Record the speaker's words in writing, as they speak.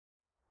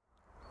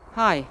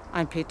Hi,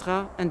 I'm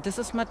Petra and this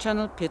is my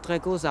channel Petra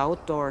Goes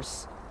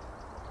Outdoors.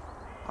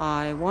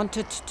 I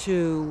wanted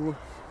to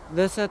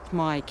visit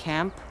my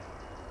camp,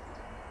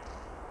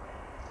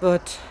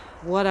 but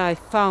what I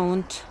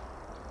found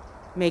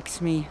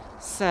makes me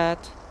sad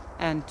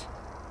and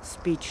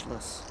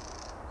speechless.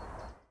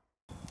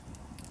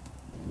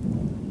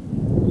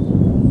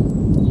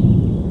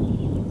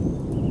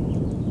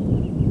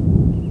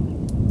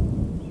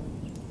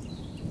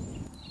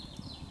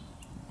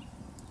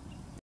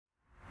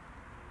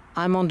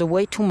 I'm on the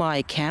way to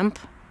my camp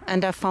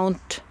and I found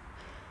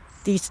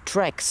these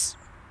tracks.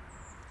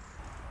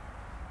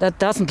 That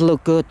doesn't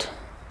look good.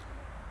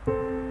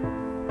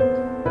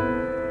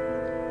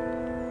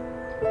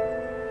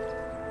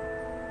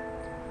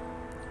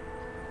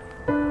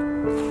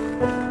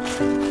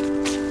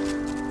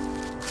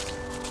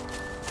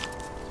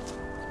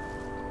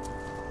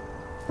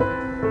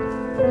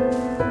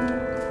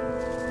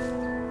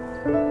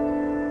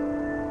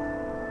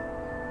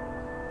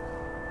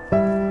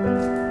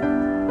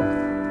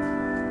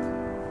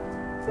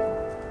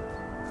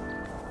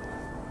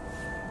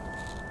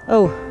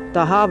 Oh,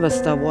 the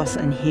harvester was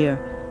in here.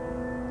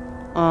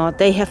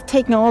 They have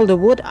taken all the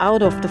wood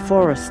out of the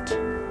forest.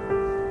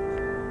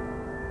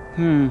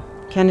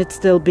 Can it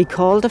still be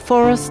called a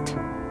forest?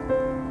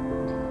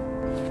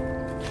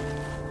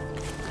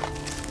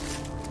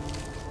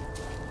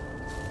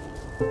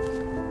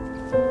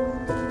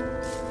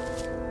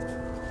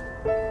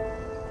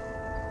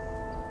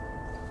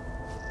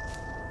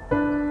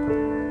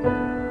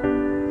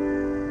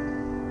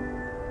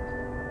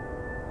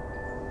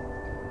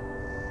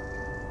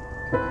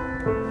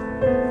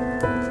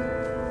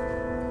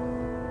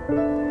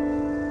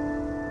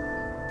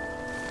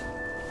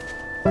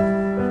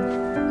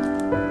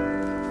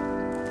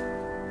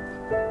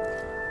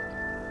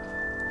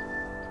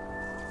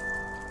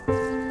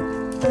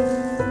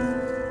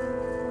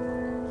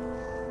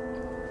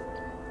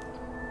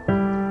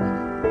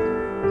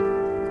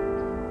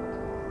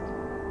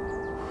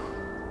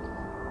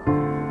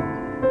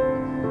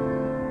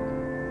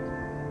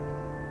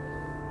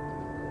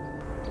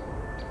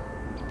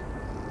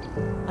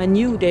 I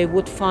knew they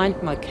would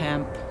find my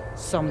camp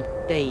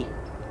someday,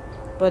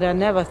 but I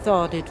never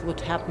thought it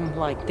would happen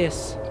like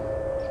this.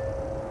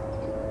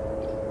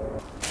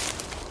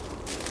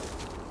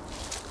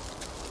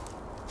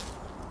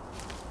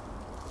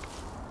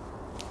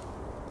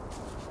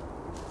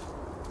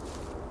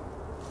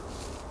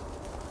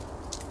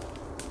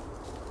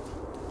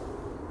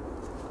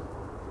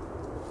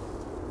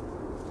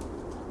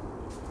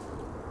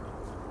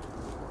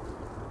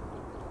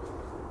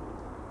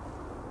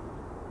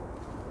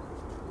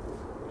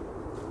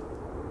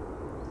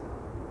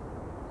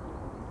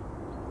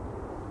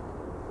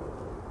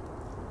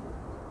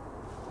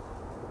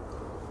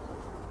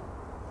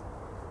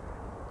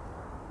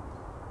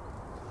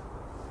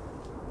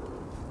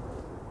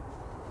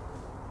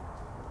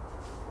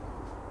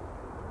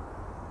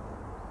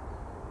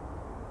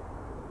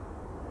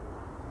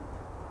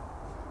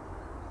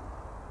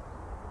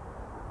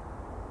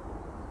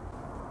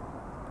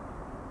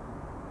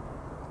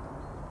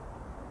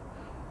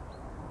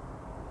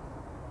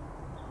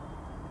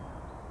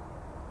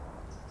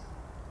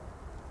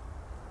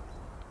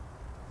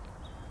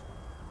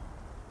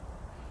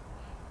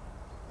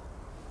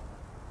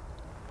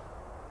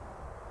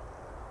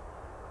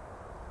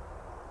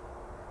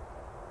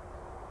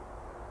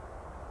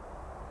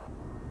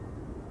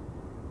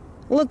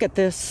 Look at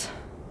this.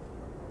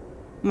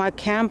 My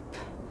camp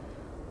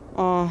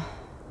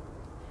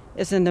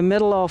is in the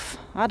middle of,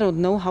 I don't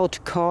know how to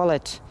call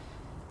it.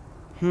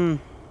 A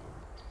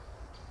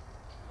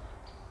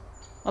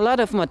lot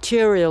of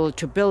material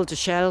to build a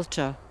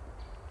shelter.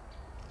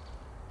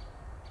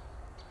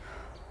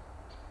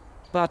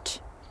 But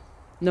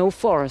no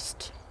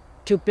forest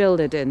to build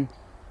it in.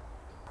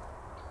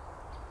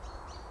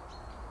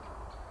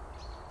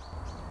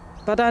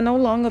 But I no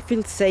longer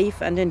feel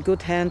safe and in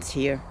good hands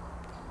here.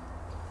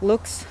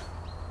 Looks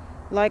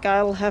like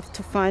I'll have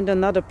to find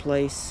another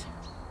place.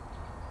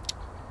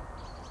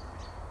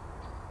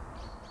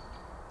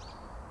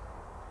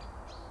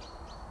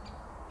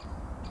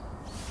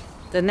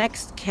 The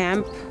next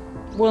camp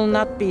will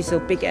not be so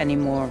big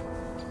anymore.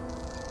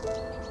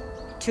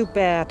 Too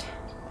bad.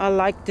 I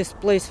like this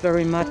place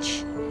very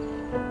much.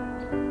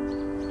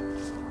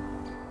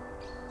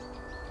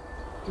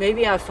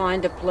 Maybe I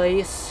find a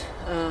place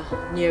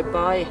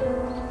nearby.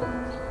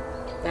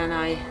 Then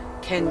I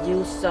can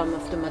use some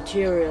of the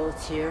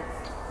materials here,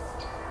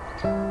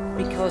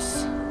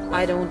 because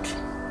I don't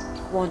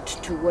want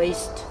to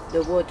waste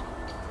the wood.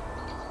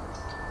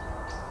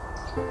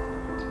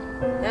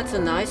 That's a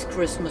nice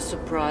Christmas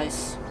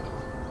surprise.